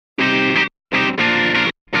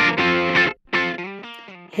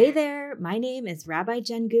Hey there, my name is Rabbi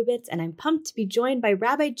Jen Gubitz, and I'm pumped to be joined by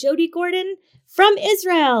Rabbi Jody Gordon from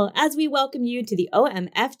Israel as we welcome you to the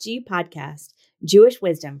OMFG podcast, Jewish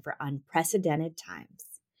Wisdom for Unprecedented Times.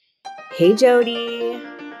 Hey, Jody.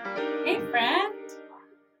 Hey, friend.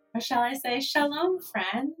 Or shall I say, shalom,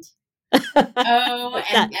 friend.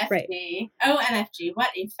 OMFG. Right. OMFG.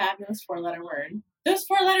 What a fabulous four-letter word. Those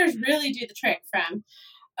four letters really do the trick from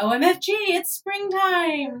OMFG, it's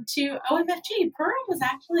springtime, to OMFG, Purim was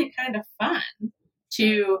actually kind of fun,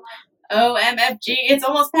 to OMFG, it's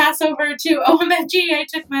almost Passover, to OMFG, I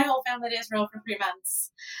took my whole family to Israel for 3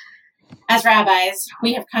 months. As rabbis,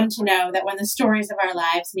 we have come to know that when the stories of our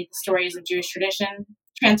lives meet the stories of Jewish tradition,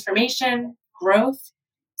 transformation, growth,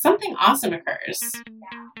 something awesome occurs.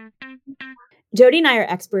 Jody and I are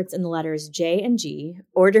experts in the letters J and G,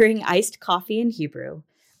 ordering iced coffee in Hebrew,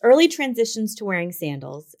 early transitions to wearing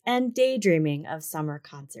sandals, and daydreaming of summer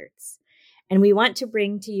concerts. And we want to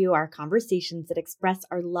bring to you our conversations that express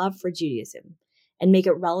our love for Judaism and make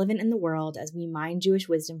it relevant in the world as we mine Jewish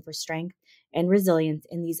wisdom for strength and resilience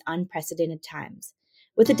in these unprecedented times.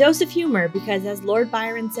 With a dose of humor, because as Lord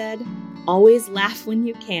Byron said, always laugh when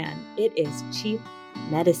you can. It is cheap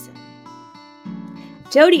medicine.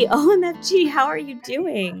 Jody, OMFG, how are you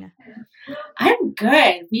doing? I'm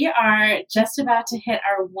good. We are just about to hit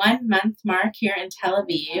our 1 month mark here in Tel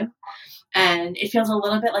Aviv. And it feels a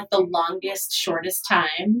little bit like the longest, shortest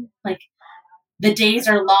time. Like the days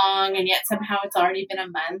are long and yet somehow it's already been a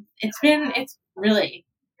month. It's really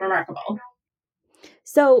remarkable.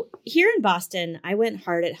 So here in Boston, I went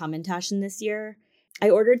hard at Hamantaschen this year. I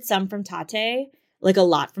ordered some from Tate, like a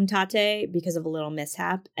lot from Tate because of a little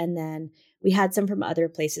mishap. And then we had some from other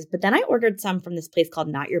places. But then I ordered some from this place called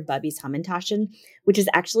Not Your Bubby's Hamantaschen, which is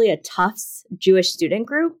actually a Tufts Jewish student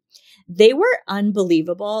group. They were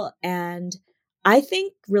unbelievable and I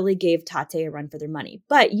think really gave Tate a run for their money.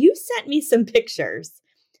 But you sent me some pictures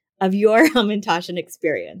of your Hamantaschen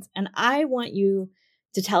experience. And I want you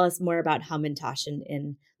to tell us more about Hamantaschen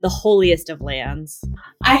in the holiest of lands.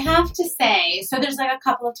 I have to say, so there's like a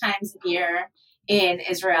couple of times a year in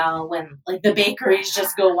Israel when like the bakeries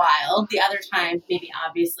just go wild. The other time, maybe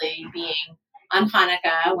obviously being on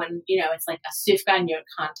Hanukkah when, it's like a Sufganiyot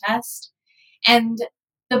contest. And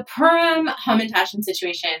the Purim Hamantaschen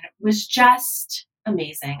situation was just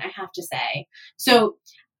amazing, I have to say. So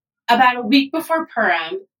about a week before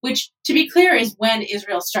Purim, which to be clear is when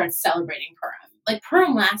Israel starts celebrating Purim. Like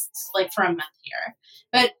Purim lasts like for a month here.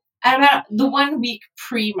 But at about the 1 week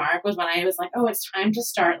pre-mark was when I was like, oh, it's time to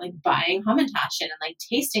start like buying Hamantaschen and like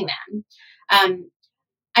tasting them.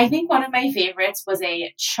 I think one of my favorites was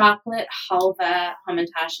a chocolate halva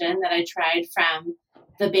Hamantaschen that I tried from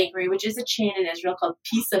the bakery, which is a chain in Israel called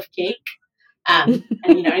Piece of Cake. And,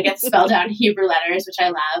 it gets spelled out in Hebrew letters, which I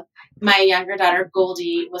love. My younger daughter,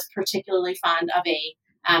 Goldie, was particularly fond of a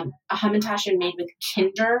Hamantaschen made with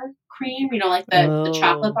Kinder cream, like the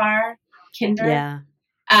chocolate bar, Kinder. Yeah.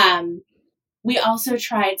 We also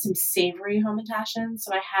tried some savory Hamantaschen.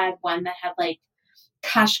 So I had one that had like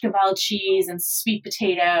kashkaval cheese and sweet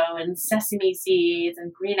potato and sesame seeds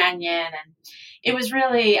and green onion. And it was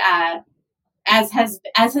really, as has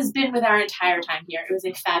been with our entire time here, it was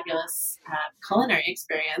a fabulous culinary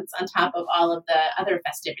experience on top of all of the other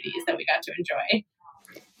festivities that we got to enjoy.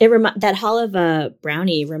 That halava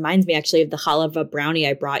brownie reminds me actually of the halava brownie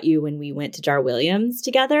I brought you when we went to Dar Williams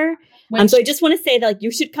together. So I just want to say that like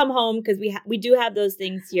you should come home because we do have those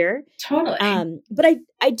things here. Totally. But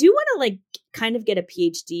I do want to like kind of get a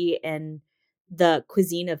PhD in the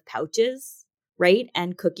cuisine of pouches, right?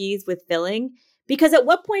 And cookies with filling. Because at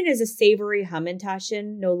what point is a savory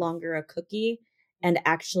Hamantaschen no longer a cookie and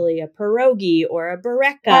actually a pierogi or a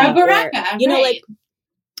bureka? Right.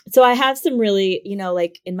 So I have some really,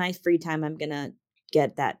 like in my free time, I'm going to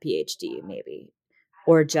get that PhD maybe,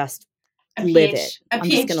 or just live it. I'm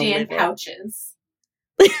PhD just in pouches.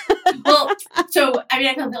 Well, so, I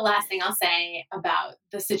think the last thing I'll say about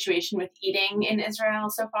the situation with eating in Israel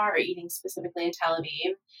so far, or eating specifically in Tel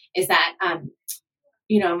Aviv, is that,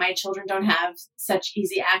 my children don't have such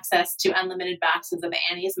easy access to unlimited boxes of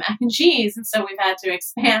Annie's mac and cheese. And so we've had to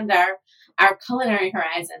expand our culinary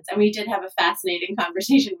horizons. And we did have a fascinating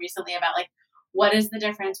conversation recently about like, what is the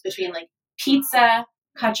difference between like pizza,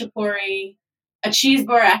 khachapuri, a cheese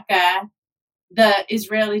bureka, the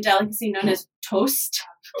Israeli delicacy known as toast,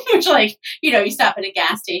 which like, you stop at a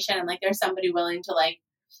gas station and like there's somebody willing to like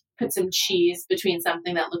put some cheese between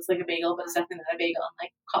something that looks like a bagel, but it's definitely not a bagel, and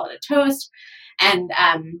like call it a toast. And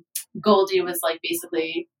Goldie was like,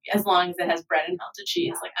 basically, as long as it has bread and melted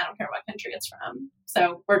cheese, like I don't care what country it's from.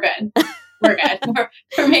 So we're good. We're good.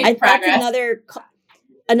 We're making progress.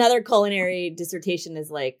 another culinary dissertation is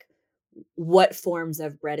like, what forms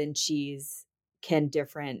of bread and cheese can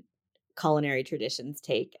different culinary traditions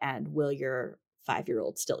take, and will your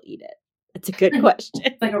 5-year-old still eat it? That's a good question.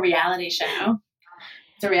 It's like a reality show.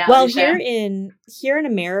 It's a reality Well, show. here in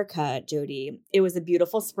America, Jody, it was a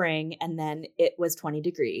beautiful spring and then it was 20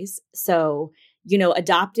 degrees. So,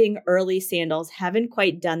 adopting early sandals, haven't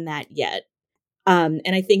quite done that yet. And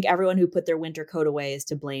I think everyone who put their winter coat away is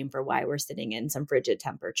to blame for why we're sitting in some frigid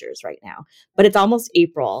temperatures right now. But it's almost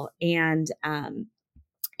April, and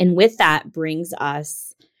with that brings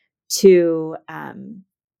us to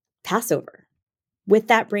Passover. With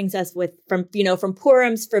that brings us from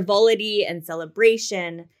Purim's frivolity and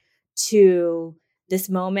celebration to this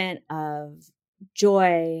moment of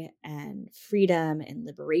joy and freedom and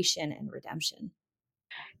liberation and redemption.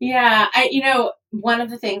 Yeah, one of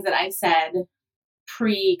the things that I said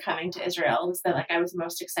pre coming to Israel was that like I was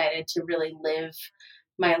most excited to really live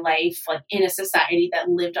my life like in a society that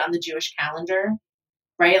lived on the Jewish calendar,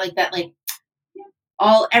 right? Like that, like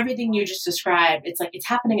everything you just described, it's like it's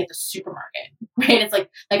happening at the supermarket, right? It's like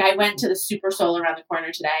I went to the Super Soul around the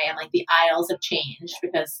corner today, and like the aisles have changed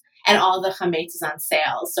and all the chametz is on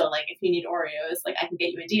sale. So like if you need Oreos, like I can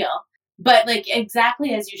get you a deal. But like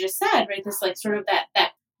exactly as you just said, right? This like sort of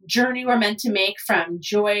that journey we're meant to make from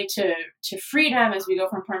joy to freedom as we go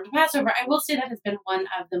from Purim to Passover. I will say that has been one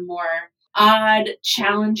of the more odd,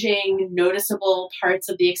 challenging, noticeable parts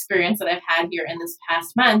of the experience that I've had here in this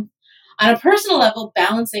past month. On a personal level,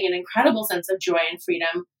 balancing an incredible sense of joy and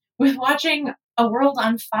freedom with watching a world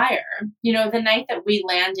on fire. The night that we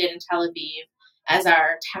landed in Tel Aviv, as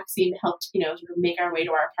our taxi helped, sort of make our way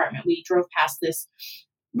to our apartment, we drove past this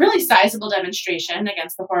really sizable demonstration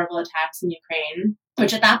against the horrible attacks in Ukraine,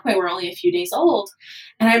 which at that point were only a few days old.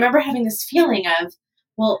 And I remember having this feeling of,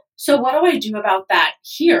 well, so what do I do about that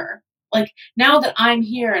here? Like now that I'm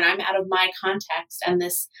here and I'm out of my context and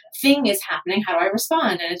this thing is happening, how do I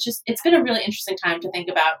respond? And it's been a really interesting time to think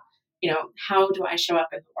about, how do I show up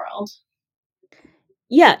in the world?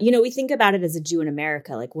 Yeah, we think about it as a Jew in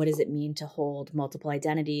America. Like, what does it mean to hold multiple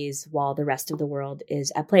identities while the rest of the world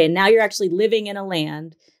is at play? And now you're actually living in a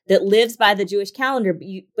land that lives by the Jewish calendar,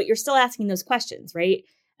 but you're still asking those questions, right?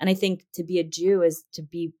 And I think to be a Jew is to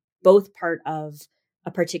be both part of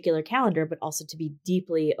a particular calendar, but also to be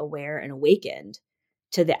deeply aware and awakened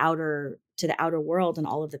to the outer world and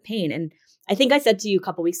all of the pain. And I think I said to you a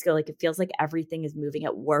couple weeks ago, like, it feels like everything is moving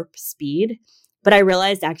at warp speed, but I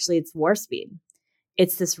realized actually it's warp speed.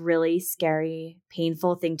 It's this really scary,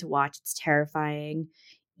 painful thing to watch. It's terrifying.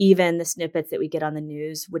 Even the snippets that we get on the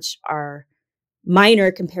news, which are minor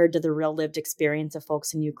compared to the real lived experience of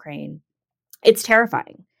folks in Ukraine, it's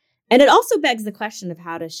terrifying. And it also begs the question of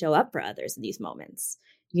how to show up for others in these moments.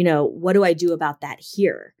 What do I do about that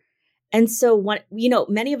here? And so,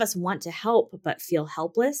 many of us want to help, but feel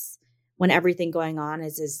helpless when everything going on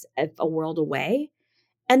is a world away.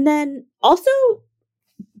 And then also,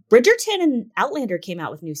 Bridgerton and Outlander came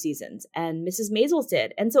out with new seasons, and Mrs. Maisels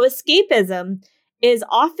did. And so escapism is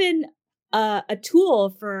often a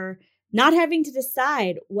tool for not having to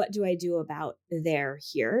decide, what do I do about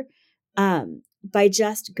here, by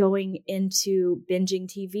just going into binging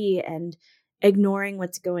TV and ignoring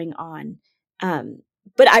what's going on.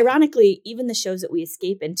 But ironically, even the shows that we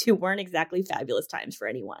escape into weren't exactly fabulous times for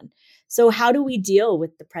anyone. So how do we deal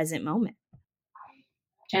with the present moment?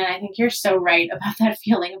 Jen, I think you're so right about that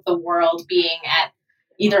feeling of the world being at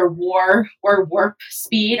either war or warp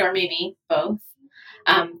speed, or maybe both.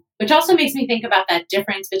 Which also makes me think about that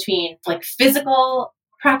difference between like physical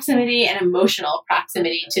proximity and emotional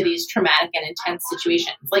proximity to these traumatic and intense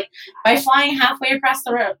situations. Like by flying halfway across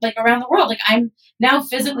around the world, like I'm now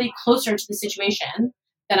physically closer to the situation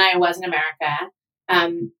than I was in America.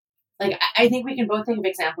 I think we can both think of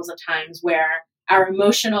examples of times where our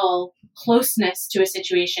emotional closeness to a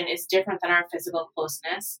situation is different than our physical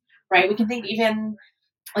closeness, right? We can think even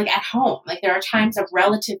like at home, like there are times of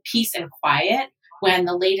relative peace and quiet when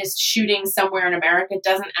the latest shooting somewhere in America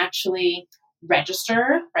doesn't actually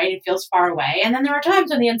register, right? It feels far away. And then there are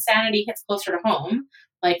times when the insanity hits closer to home,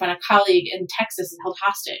 like when a colleague in Texas is held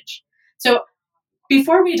hostage. So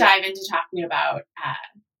before we dive into talking about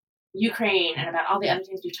Ukraine and about all the other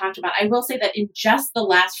things we've talked about, I will say that in just the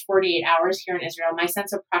last 48 hours here in Israel, my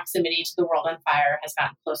sense of proximity to the world on fire has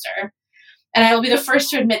gotten closer. And I will be the first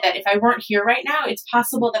to admit that if I weren't here right now, it's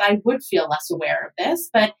possible that I would feel less aware of this.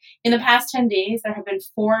 But in the past 10 days, there have been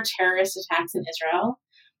 4 terrorist attacks in Israel,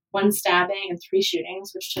 1 stabbing and 3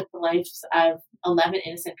 shootings, which took the lives of 11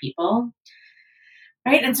 innocent people.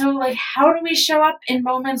 Right? And so, like, how do we show up in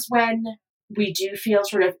moments when we do feel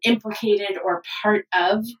sort of implicated or part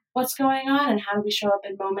of what's going on, and how do we show up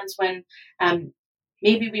in moments when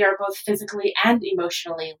maybe we are both physically and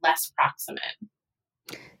emotionally less proximate.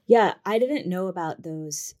 Yeah, I didn't know about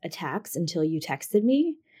those attacks until you texted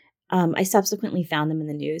me. I subsequently found them in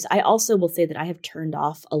the news. I also will say that I have turned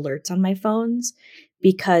off alerts on my phones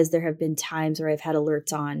because there have been times where I've had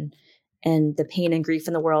alerts on and the pain and grief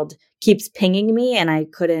in the world keeps pinging me and I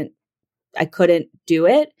couldn't do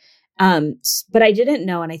it. But I didn't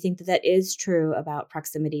know. And I think that that is true about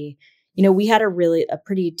proximity. You know, we had a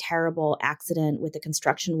pretty terrible accident with a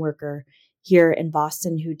construction worker here in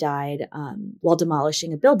Boston who died while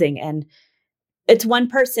demolishing a building. And it's one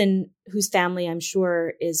person whose family I'm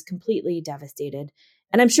sure is completely devastated.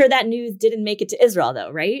 And I'm sure that news didn't make it to Israel though,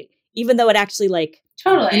 right? Even though it actually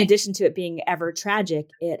Totally. in addition to it being ever tragic,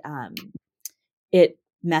 it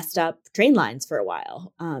messed up train lines for a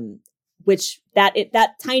while. Which that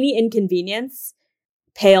tiny inconvenience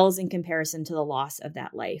pales in comparison to the loss of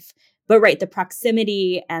that life. But right, the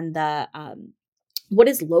proximity and the what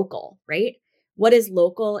is local, right? What is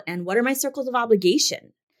local and what are my circles of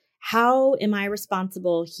obligation? How am I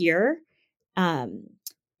responsible here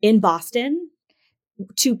in Boston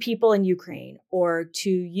to people in Ukraine or to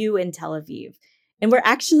you in Tel Aviv? And we're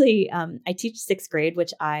actually, I teach 6th grade,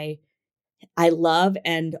 which I love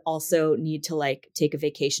and also need to take a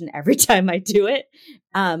vacation every time I do it.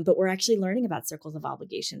 But we're actually learning about circles of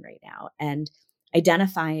obligation right now and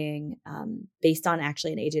identifying based on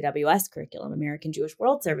actually an AJWS curriculum, American Jewish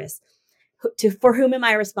World Service, for whom am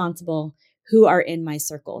I responsible, who are in my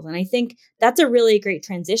circles. And I think that's a really great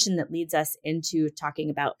transition that leads us into talking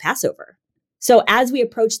about Passover. So as we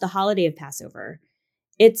approach the holiday of Passover,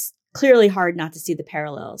 it's clearly hard not to see the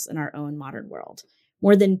parallels in our own modern world.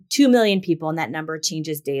 More than 2 million people, and that number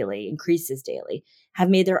changes daily, increases daily, have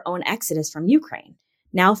made their own exodus from Ukraine,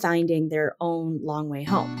 now finding their own long way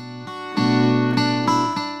home.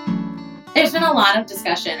 There's been a lot of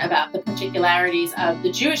discussion about the particularities of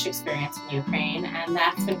the Jewish experience in Ukraine, and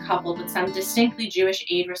that's been coupled with some distinctly Jewish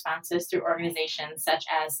aid responses through organizations such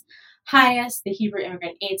as HIAS, the Hebrew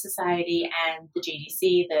Immigrant Aid Society, and the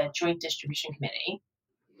JDC, the Joint Distribution Committee,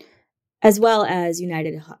 as well as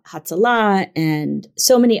United Hatzalah and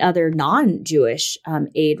so many other non-Jewish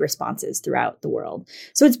aid responses throughout the world.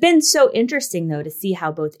 So it's been so interesting, though, to see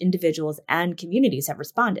how both individuals and communities have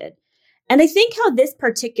responded. And I think how this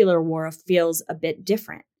particular war feels a bit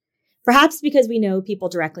different. Perhaps because we know people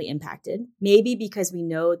directly impacted, maybe because we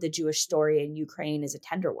know the Jewish story in Ukraine is a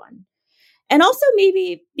tender one. And also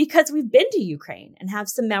maybe because we've been to Ukraine and have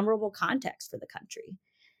some memorable context for the country.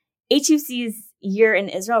 HUC's Year in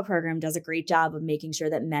Israel program does a great job of making sure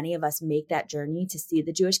that many of us make that journey to see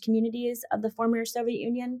the Jewish communities of the former Soviet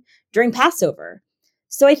Union during Passover.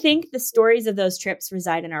 So I think the stories of those trips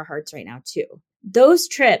reside in our hearts right now, too. Those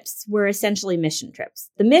trips were essentially mission trips.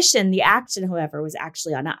 The mission, the action, however, was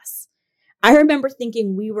actually on us. I remember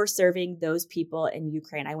thinking we were serving those people in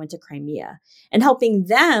Ukraine. I went to Crimea and helping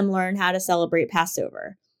them learn how to celebrate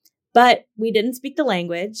Passover. But we didn't speak the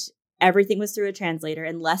language. Everything was through a translator,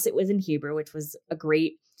 unless it was in Hebrew, which was a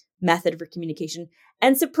great method for communication.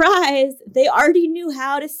 And surprise, they already knew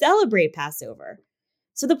how to celebrate Passover.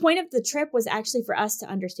 So the point of the trip was actually for us to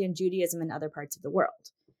understand Judaism in other parts of the world.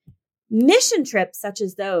 Mission trips such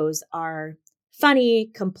as those are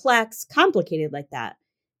funny, complex, complicated like that,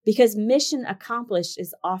 because mission accomplished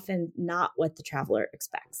is often not what the traveler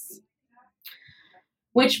expects.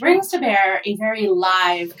 Which brings to bear a very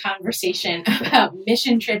live conversation about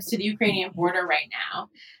mission trips to the Ukrainian border right now.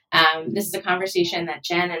 This is a conversation that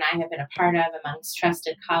Jen and I have been a part of amongst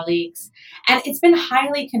trusted colleagues. And it's been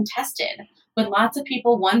highly contested, with lots of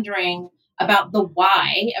people wondering about the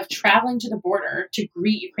why of traveling to the border to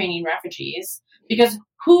greet Ukrainian refugees, because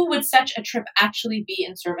who would such a trip actually be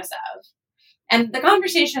in service of? And the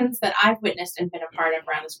conversations that I've witnessed and been a part of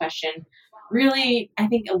around this question really, I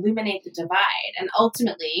think, illuminate the divide. And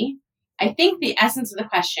ultimately, I think the essence of the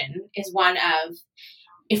question is one of,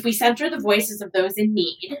 if we center the voices of those in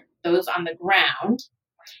need, those on the ground,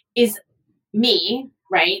 is me,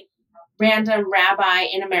 right, random rabbi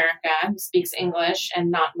in America who speaks English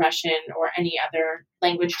and not Russian or any other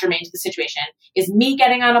language germane to the situation, is me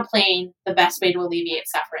getting on a plane the best way to alleviate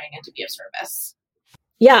suffering and to be of service?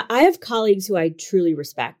 Yeah, I have colleagues who I truly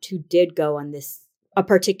respect who did go on a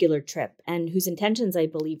particular trip and whose intentions I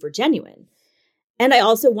believe were genuine. And I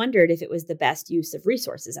also wondered if it was the best use of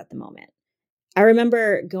resources at the moment. I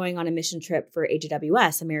remember going on a mission trip for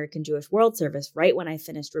AJWS, American Jewish World Service, right when I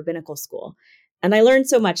finished rabbinical school. And I learned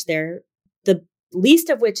so much there, the least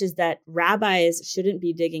of which is that rabbis shouldn't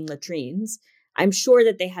be digging latrines. I'm sure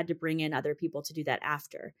that they had to bring in other people to do that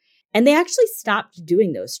after. And they actually stopped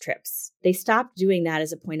doing those trips. They stopped doing that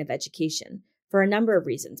as a point of education for a number of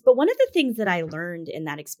reasons. But one of the things that I learned in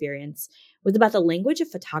that experience was about the language of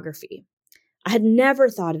photography. I had never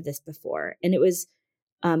thought of this before. And it was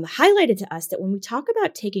highlighted to us that when we talk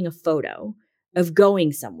about taking a photo of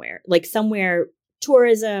going somewhere, like somewhere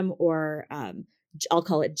tourism or I'll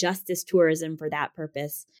call it justice tourism for that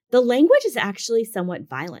purpose, the language is actually somewhat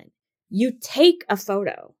violent. You take a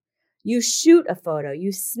photo, you shoot a photo,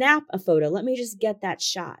 you snap a photo. Let me just get that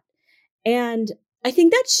shot. And I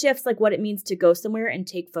think that shifts like what it means to go somewhere and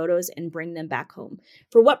take photos and bring them back home.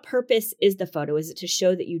 For what purpose is the photo? Is it to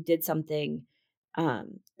show that you did something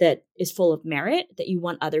that is full of merit that you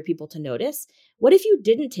want other people to notice? What if you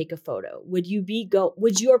didn't take a photo?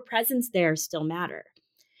 Would your presence there still matter?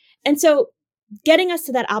 And so getting us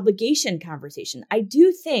to that obligation conversation, I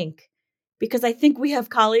do think, because I think we have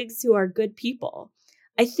colleagues who are good people,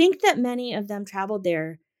 I think that many of them traveled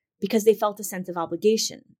there because they felt a sense of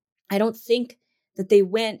obligation. I don't think that they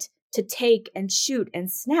went to take and shoot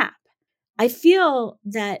and snap. I feel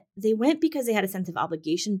that they went because they had a sense of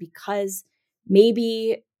obligation, because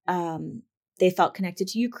maybe they felt connected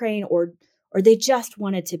to Ukraine, or they just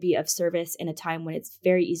wanted to be of service in a time when it's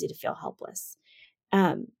very easy to feel helpless.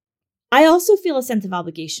 I also feel a sense of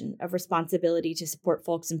obligation, of responsibility to support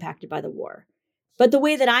folks impacted by the war. But the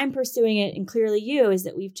way that I'm pursuing it, and clearly you, is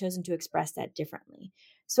that we've chosen to express that differently.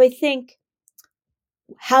 So I think,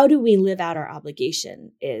 how do we live out our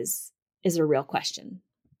obligation is a real question.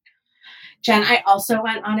 Jen, I also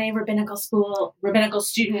went on a rabbinical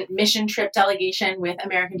student mission trip delegation with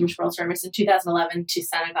American Jewish World Service in 2011 to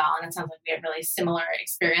Senegal. And it sounds like we had really similar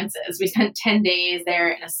experiences. We spent 10 days there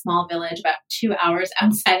in a small village about 2 hours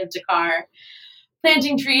outside of Dakar,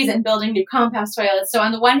 planting trees and building new compost toilets. So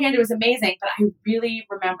on the one hand, it was amazing, but I really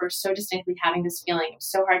remember so distinctly having this feeling, it was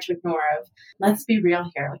so hard to ignore, of, let's be real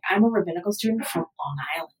here. Like, I'm a rabbinical student from Long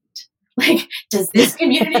Island. Like, does this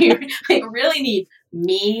community really need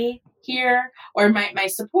me here? Or my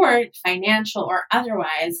support, financial or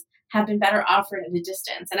otherwise, have been better offered at a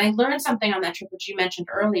distance? And I learned something on that trip, which you mentioned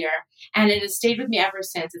earlier, and it has stayed with me ever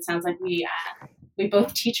since. It sounds like we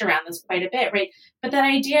both teach around this quite a bit, right? But that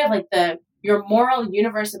idea of your moral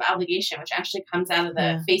universe of obligation, which actually comes out of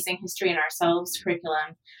the Facing History and Ourselves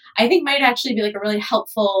curriculum, I think might actually be like a really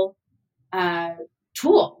helpful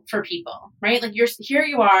tool for people, right? Like, here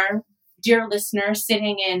you are, dear listener,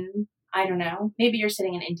 sitting in, I don't know, maybe you're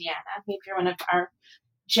sitting in Indiana, maybe you're one of our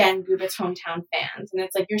Jen Gubitz hometown fans, and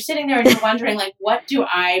it's like you're sitting there and you're wondering, like, what do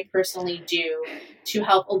I personally do to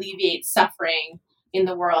help alleviate suffering in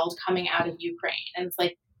the world coming out of Ukraine? And it's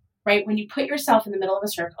like, right, when you put yourself in the middle of a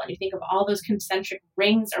circle and you think of all those concentric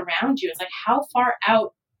rings around you, it's like, how far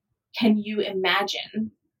out can you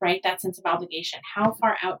imagine, right, that sense of obligation? How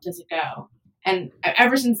far out does it go? And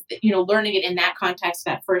ever since, learning it in that context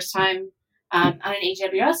that first time on an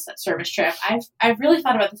AWS service trip, I've really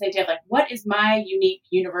thought about this idea of, like, what is my unique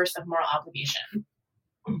universe of moral obligation?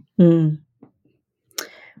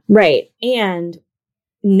 Right. And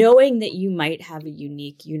knowing that you might have a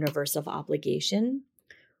unique universe of obligation,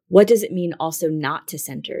 what does it mean also not to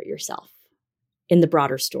center yourself in the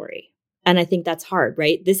broader story? And I think that's hard,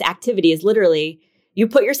 right? This activity is literally, you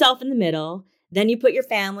put yourself in the middle, then you put your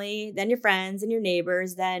family, then your friends and your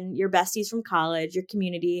neighbors, then your besties from college, your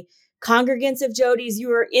community, congregants of Jody's. You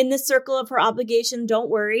are in the circle of her obligation. Don't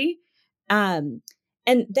worry. And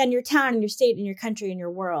then your town and your state and your country and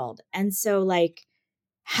your world. And so, like,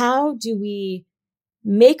 how do we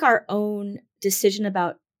make our own decision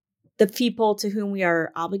about the people to whom we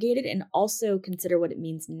are obligated, and also consider what it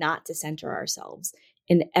means not to center ourselves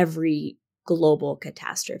in every global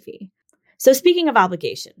catastrophe? So speaking of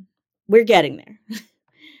obligation, we're getting there.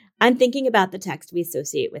 I'm thinking about the text we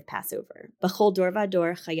associate with Passover. B'chol dor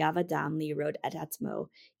vador chayav adam lirod et atzmo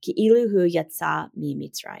ki'ilu hu yatsa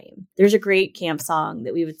mitzrayim. There's a great camp song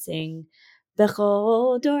that we would sing.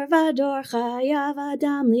 B'chol dor vador chayav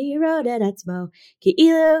adam lirod et atzmo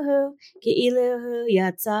ki'ilu hu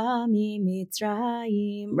yatsa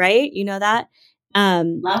mitzrayim. Right? You know that?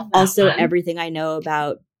 Love that also, one. Everything I know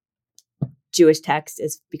about Jewish text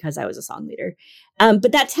is because I was a song leader.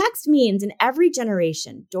 But that text means in every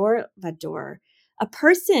generation, dor vador, a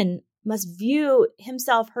person must view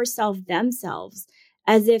himself, herself, themselves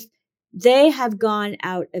as if they have gone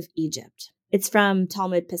out of Egypt. It's from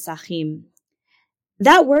Talmud Pesachim.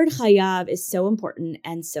 That word chayav is so important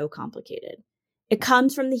and so complicated. It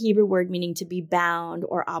comes from the Hebrew word meaning to be bound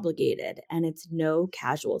or obligated, and it's no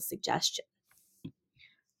casual suggestion.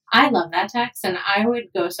 I love that text, and I would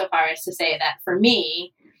go so far as to say that for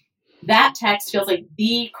me, that text feels like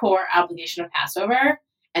the core obligation of Passover.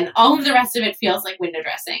 And all of the rest of it feels like window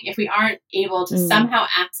dressing if we aren't able to somehow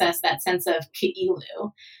access that sense of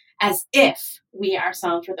ki'ilu as if we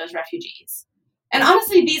ourselves were those refugees. And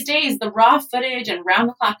honestly, these days, the raw footage and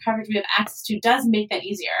round-the-clock coverage we have access to does make that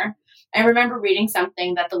easier. I remember reading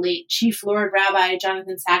something that the late Chief Lord Rabbi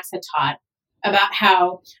Jonathan Sacks had taught about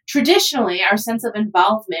how traditionally our sense of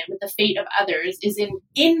involvement with the fate of others is in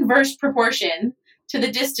inverse proportion to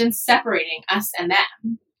the distance separating us and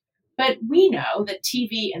them. But we know that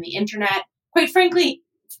TV and the internet, quite frankly,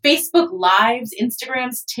 Facebook Lives,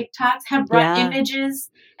 Instagrams, TikToks have brought images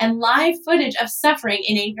and live footage of suffering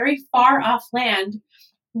in a very far off land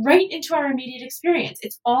right into our immediate experience.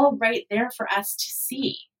 It's all right there for us to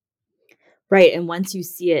see. Right. And once you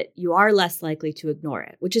see it, you are less likely to ignore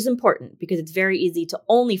it, which is important because it's very easy to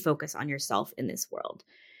only focus on yourself in this world.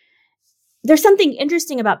 There's something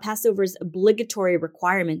interesting about Passover's obligatory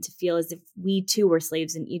requirement to feel as if we too were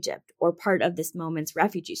slaves in Egypt or part of this moment's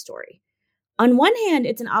refugee story. On one hand,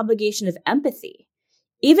 it's an obligation of empathy.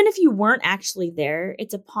 Even if you weren't actually there,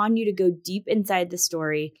 it's upon you to go deep inside the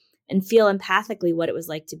story and feel empathically what it was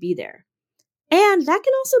like to be there. And that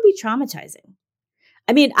can also be traumatizing.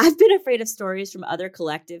 I mean, I've been afraid of stories from other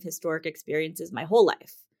collective historic experiences my whole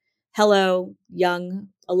life. Hello, young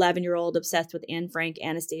 11-year-old obsessed with Anne Frank,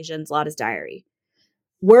 Anastasia, and Zlata's Diary.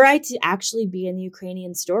 Were I to actually be in the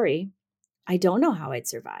Ukrainian story, I don't know how I'd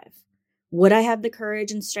survive. Would I have the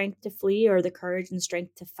courage and strength to flee, or the courage and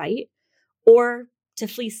strength to fight? Or to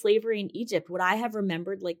flee slavery in Egypt, would I have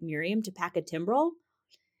remembered, like Miriam, to pack a timbrel?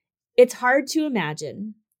 It's hard to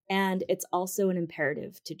imagine, and it's also an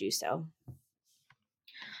imperative to do so.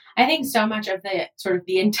 I think so much of the sort of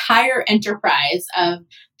the entire enterprise of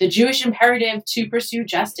the Jewish imperative to pursue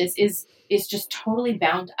justice is just totally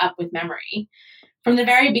bound up with memory. From the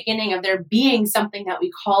very beginning of there being something that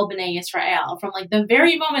we call B'nai Israel, from like the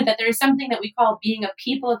very moment that there is something that we call being a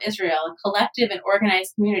people of Israel, a collective and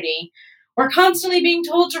organized community, we're constantly being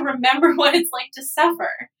told to remember what it's like to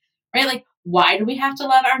suffer, right? Like, why do we have to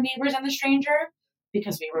love our neighbors and the stranger?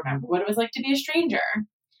 Because we remember what it was like to be a stranger.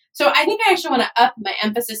 So I think I actually want to up my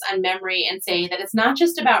emphasis on memory and say that it's not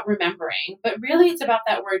just about remembering, but really it's about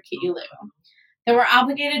that word ki'ilu, that we're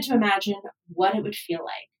obligated to imagine what it would feel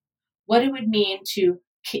like, what it would mean to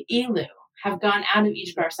ki'ilu, have gone out of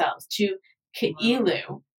Egypt ourselves, to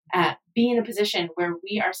ki'ilu, be in a position where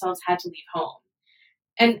we ourselves had to leave home.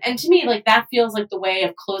 And to me, like that feels like the way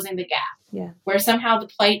of closing the gap, where somehow the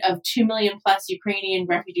plight of 2 million plus Ukrainian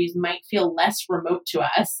refugees might feel less remote to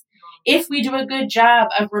us if we do a good job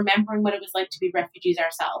of remembering what it was like to be refugees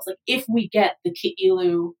ourselves, like if we get the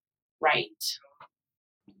ki'ilu right.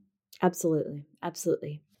 Absolutely.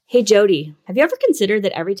 Absolutely. Hey, Jody, have you ever considered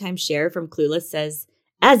that every time Cher from Clueless says,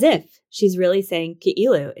 as if, she's really saying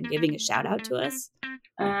ki'ilu and giving a shout out to us?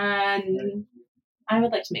 I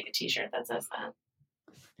would like to make a t-shirt that says that.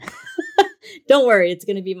 Don't worry, it's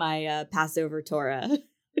going to be my Passover Torah.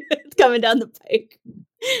 It's coming down the pike.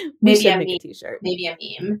 Maybe a t-shirt. Maybe a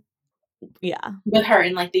meme. Yeah. With her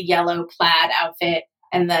in like the yellow plaid outfit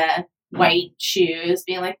and the white shoes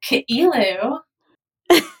being like, ki'ilu.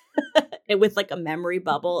 With like a memory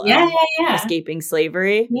bubble of escaping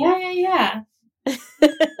slavery. Yeah.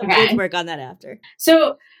 Okay. We'll work on that after.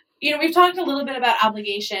 So, we've talked a little bit about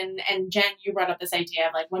obligation, and Jen, you brought up this idea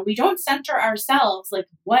of like when we don't center ourselves, like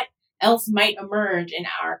what else might emerge in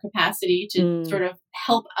our capacity to sort of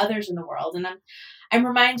help others in the world. And I'm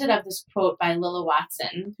reminded of this quote by Lilla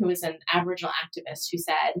Watson, who is an Aboriginal activist, who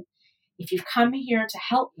said, "If you've come here to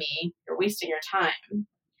help me, you're wasting your time.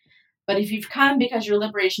 But if you've come because your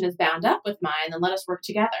liberation is bound up with mine, then let us work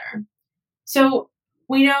together." So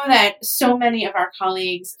we know that so many of our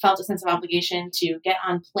colleagues felt a sense of obligation to get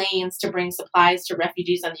on planes to bring supplies to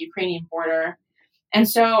refugees on the Ukrainian border. And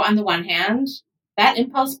so on the one hand, that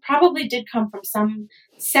impulse probably did come from some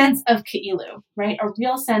sense of ki'ilu, right? A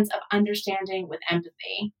real sense of understanding with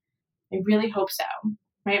empathy. I really hope so,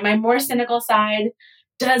 right? My more cynical side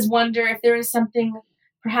does wonder if there is something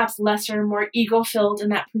perhaps lesser, more ego-filled in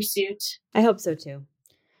that pursuit. I hope so too.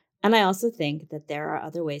 And I also think that there are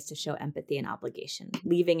other ways to show empathy and obligation,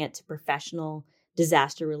 leaving it to professional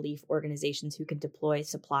disaster relief organizations who can deploy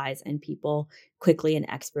supplies and people quickly and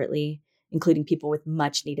expertly, including people with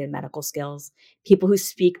much needed medical skills, people who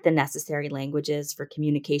speak the necessary languages for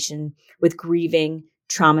communication with grieving,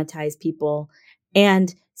 traumatized people.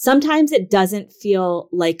 And sometimes it doesn't feel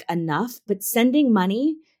like enough, but sending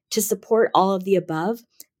money to support all of the above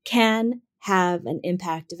can have an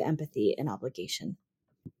impact of empathy and obligation.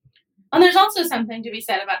 And there's also something to be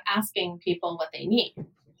said about asking people what they need,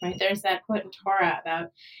 right? There's that quote in Torah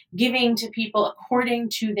about giving to people according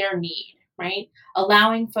to their need, right?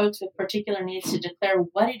 Allowing folks with particular needs to declare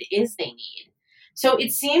what it is they need. So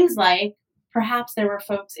it seems like perhaps there were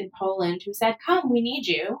folks in Poland who said, come, we need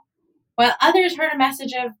you. While others heard a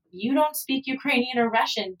message of, you don't speak Ukrainian or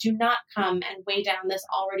Russian, do not come and weigh down this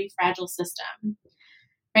already fragile system.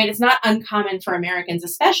 Right? It's not uncommon for Americans,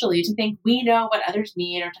 especially, to think we know what others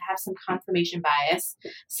need or to have some confirmation bias,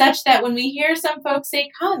 such that when we hear some folks say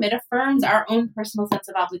come, it affirms our own personal sense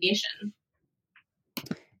of obligation.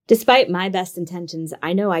 Despite my best intentions,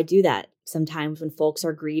 I know I do that sometimes when folks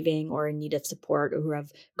are grieving or in need of support or who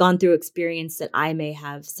have gone through experience that I may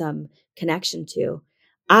have some connection to.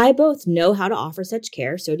 I both know how to offer such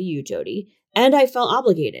care, so do you, Jody, and I felt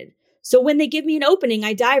obligated. So when they give me an opening,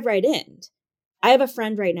 I dive right in. I have a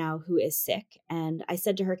friend right now who is sick, and I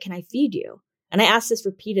said to her, can I feed you? And I asked this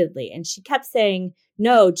repeatedly, and she kept saying,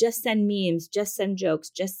 no, just send memes, just send jokes,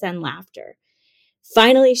 just send laughter.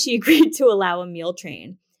 Finally, she agreed to allow a meal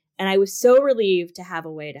train, and I was so relieved to have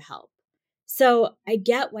a way to help. So I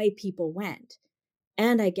get why people went,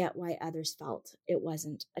 and I get why others felt it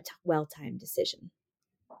wasn't a well-timed decision.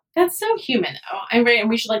 That's so human, though. And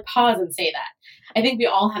we should pause and say that. I think we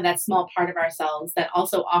all have that small part of ourselves that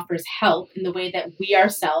also offers help in the way that we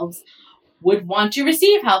ourselves would want to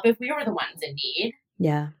receive help if we were the ones in need.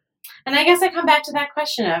 Yeah. And I guess I come back to that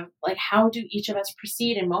question of how do each of us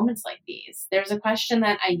proceed in moments like these? There's a question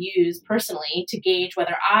that I use personally to gauge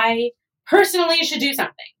whether I personally should do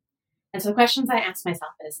something. And so the questions I ask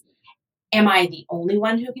myself is, am I the only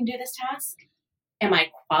one who can do this task? Am I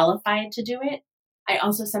qualified to do it? I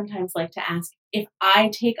also sometimes like to ask, if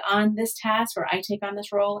I take on this task or I take on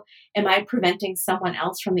this role, am I preventing someone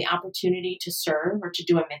else from the opportunity to serve or to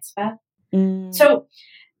do a mitzvah? So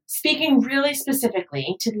speaking really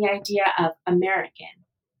specifically to the idea of American,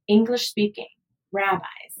 English-speaking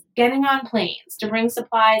rabbis getting on planes to bring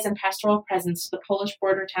supplies and pastoral presents to the Polish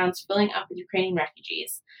border towns filling up with Ukrainian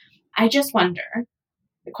refugees, I just wonder,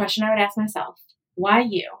 the question I would ask myself, why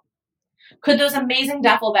you? Could those amazing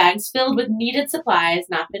duffel bags filled with needed supplies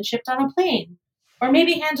not been shipped on a plane? Or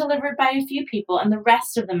maybe hand-delivered by a few people and the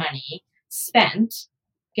rest of the money spent,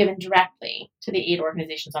 given directly to the aid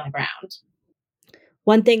organizations on the ground?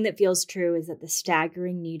 One thing that feels true is that the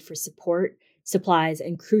staggering need for support, supplies,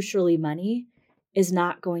 and crucially money is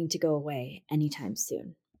not going to go away anytime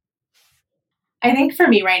soon. I think for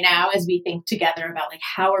me right now, as we think together about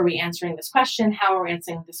how are we answering this question, how are we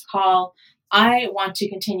answering this call, I want to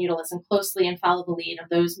continue to listen closely and follow the lead of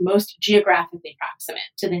those most geographically proximate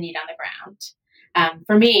to the need on the ground.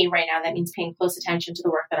 For me right now, that means paying close attention to the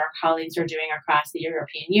work that our colleagues are doing across the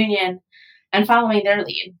European Union and following their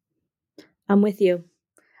lead. I'm with you.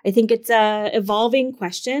 I think it's an evolving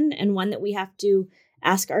question and one that we have to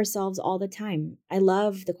ask ourselves all the time. I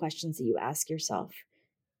love the questions that you ask yourself.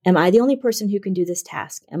 Am I the only person who can do this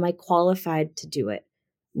task? Am I qualified to do it?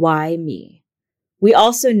 Why me? We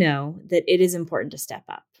also know that it is important to step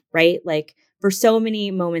up, right? For so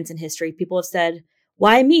many moments in history, people have said,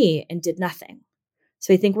 why me? And did nothing.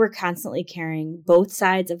 So I think we're constantly carrying both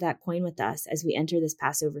sides of that coin with us as we enter this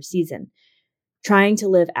Passover season, trying to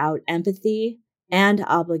live out empathy and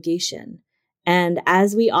obligation. And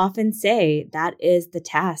as we often say, that is the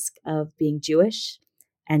task of being Jewish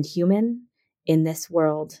and human in this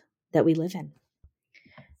world that we live in.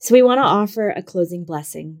 So we want to offer a closing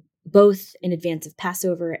blessing, both in advance of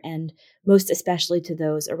Passover and most especially to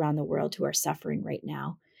those around the world who are suffering right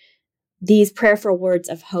now. These prayerful words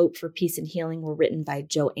of hope for peace and healing were written by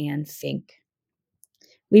Joanne Fink.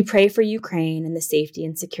 We pray for Ukraine and the safety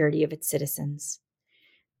and security of its citizens.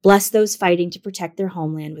 Bless those fighting to protect their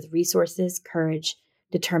homeland with resources, courage,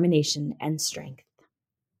 determination, and strength.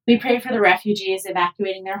 We pray for the refugees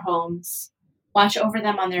evacuating their homes, watch over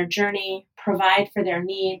them on their journey, provide for their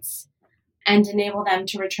needs, and enable them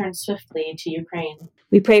to return swiftly to Ukraine.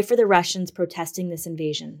 We pray for the Russians protesting this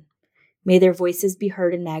invasion. May their voices be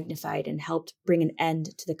heard and magnified and helped bring an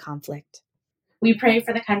end to the conflict. We pray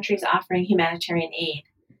for the countries offering humanitarian aid.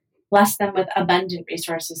 Bless them with abundant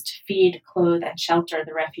resources to feed, clothe, and shelter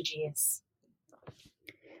the refugees.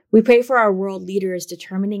 We pray for our world leaders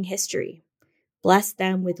determining history. Bless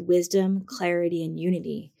them with wisdom, clarity, and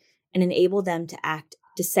unity, and enable them to act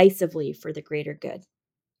decisively for the greater good.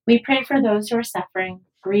 We pray for those who are suffering,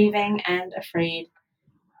 grieving, and afraid.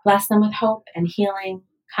 Bless them with hope and healing,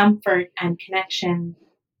 comfort and connection,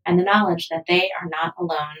 and the knowledge that they are not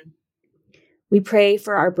alone. We pray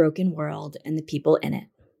for our broken world and the people in it.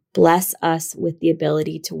 Bless us with the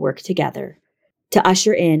ability to work together to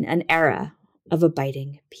usher in an era of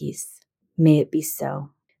abiding peace. May it be so.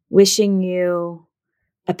 Wishing you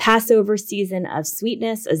a Passover season of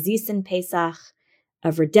sweetness, a Zisun Pesach,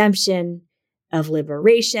 of redemption, of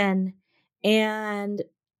liberation, and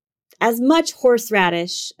as much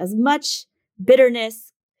horseradish, as much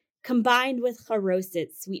bitterness combined with charoset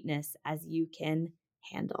sweetness as you can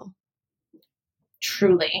handle.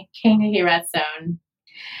 Truly, King of Hiratzon.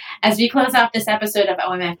 As we close off this episode of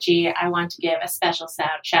OMFG, I want to give a special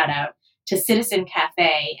shout out to Citizen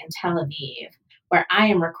Cafe in Tel Aviv, where I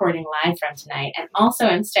am recording live from tonight, and also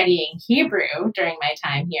am studying Hebrew during my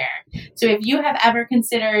time here. So if you have ever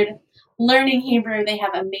considered learning Hebrew, they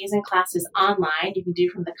have amazing classes online you can do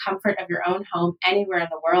from the comfort of your own home anywhere in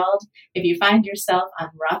the world. If you find yourself on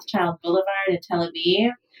Rothschild Boulevard in Tel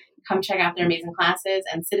Aviv, come check out their amazing classes.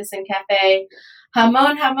 And Citizen Cafe,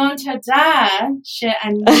 Hamon tada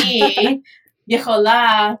she'ani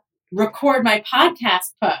yechola record my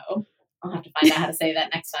podcast po. I'll have to find out how to say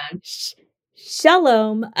that next time.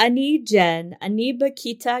 Shalom, ani Jen, ani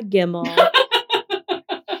bakita gimel,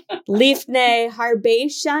 lifnei harbe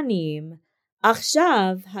shanim,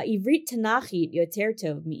 achshav ha'ivrit tanachit yoter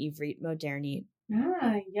tov mi'ivrit modernit.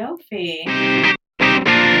 Yofi.